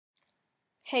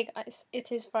Hey guys,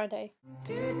 it is Friday.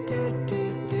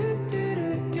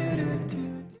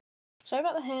 Sorry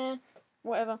about the hair,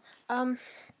 whatever.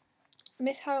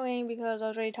 Missed Halloween because I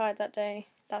was really tired that day.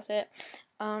 That's it.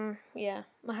 Yeah,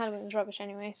 my Halloween was rubbish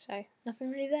anyway, so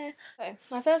nothing really there. So,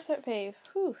 my first pet peeve,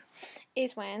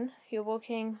 is when you're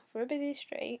walking through a busy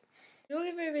street. You're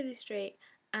walking through a busy street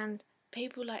and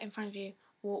people like in front of you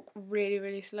walk really,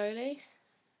 really slowly.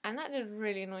 And that just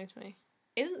really annoys me.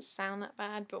 It doesn't sound that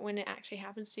bad, but when it actually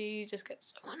happens to you, you just get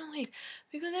so annoyed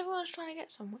because everyone's trying to get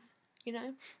somewhere, you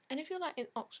know? And if you're like in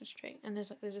Oxford Street and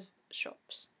there's just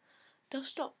shops, they'll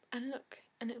stop and look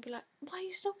and it'll be like, why are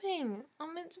you stopping?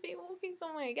 I'm meant to be walking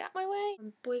somewhere, get out my way.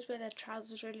 When boys wear their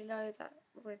trousers really low, that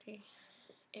really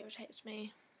irritates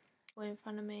me. Boy in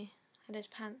front of me had his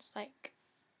pants like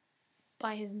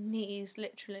by his knees,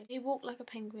 literally. He walked like a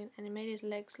penguin and it made his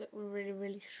legs look really,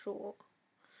 really short.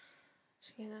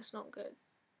 So yeah, that's not good.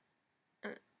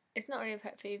 And it's not really a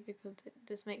pet peeve because it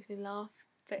just makes me laugh,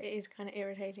 but it is kind of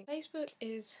irritating. Facebook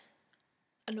is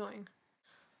annoying.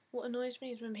 What annoys me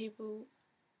is when people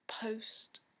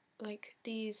post like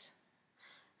these.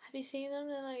 Have you seen them?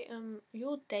 They're like,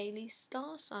 your daily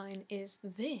star sign is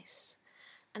this,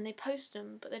 and they post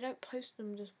them, but they don't post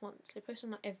them just once. They post them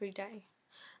like every day,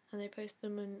 and they post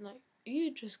them and like,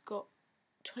 you just got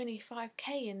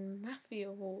 25k in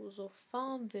Mafia Wars or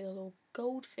Farmville or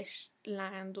Goldfish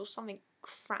Land or something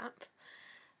crap.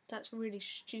 That's really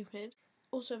stupid.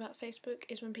 Also about Facebook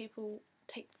is when people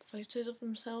take photos of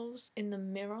themselves in the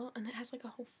mirror and it has like a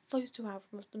whole photo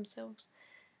album of themselves.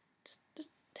 Just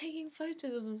taking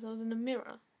photos of themselves in the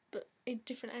mirror but in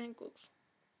different angles.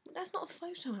 That's not a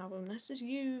photo album, that's just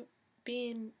you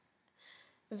being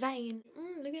vain.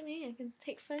 Look at me, I can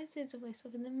take photos of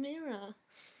myself in the mirror.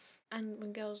 And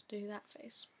when girls do that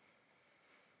face.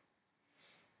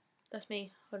 That's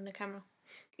me holding the camera.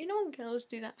 You know when girls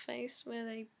do that face where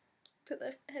they put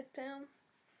their head down?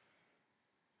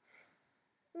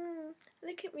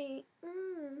 Look at me. I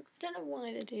don't know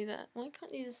why they do that. Why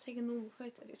can't you just take a normal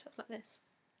photo of yourself like this?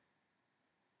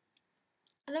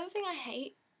 Another thing I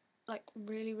hate, like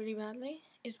really, really badly,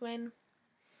 is when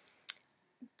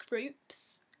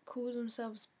groups call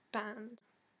themselves bands.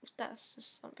 That's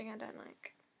just something I don't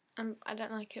like. I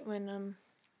don't like it when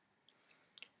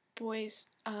boys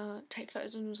take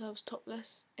photos of themselves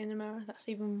topless in the mirror. That's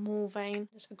even more vain.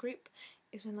 Just a group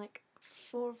is when like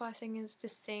 4 or 5 singers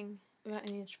just sing without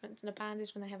any instruments, and a band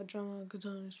is when they have a drummer,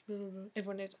 guitarist,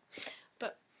 everyone knows it.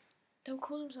 But they'll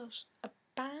call themselves a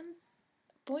band.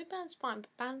 Boy band's fine,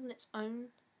 but band on its own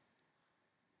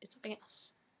is something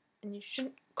else. And you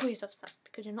shouldn't call yourself that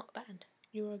because you're not a band.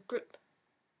 You're a group.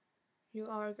 You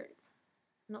are a group,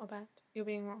 not a band. You're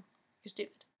being wrong. You're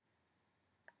stupid.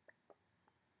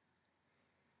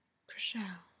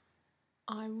 Rochelle,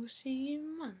 I will see you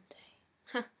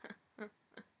Monday.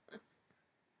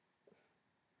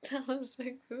 That was so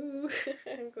cool.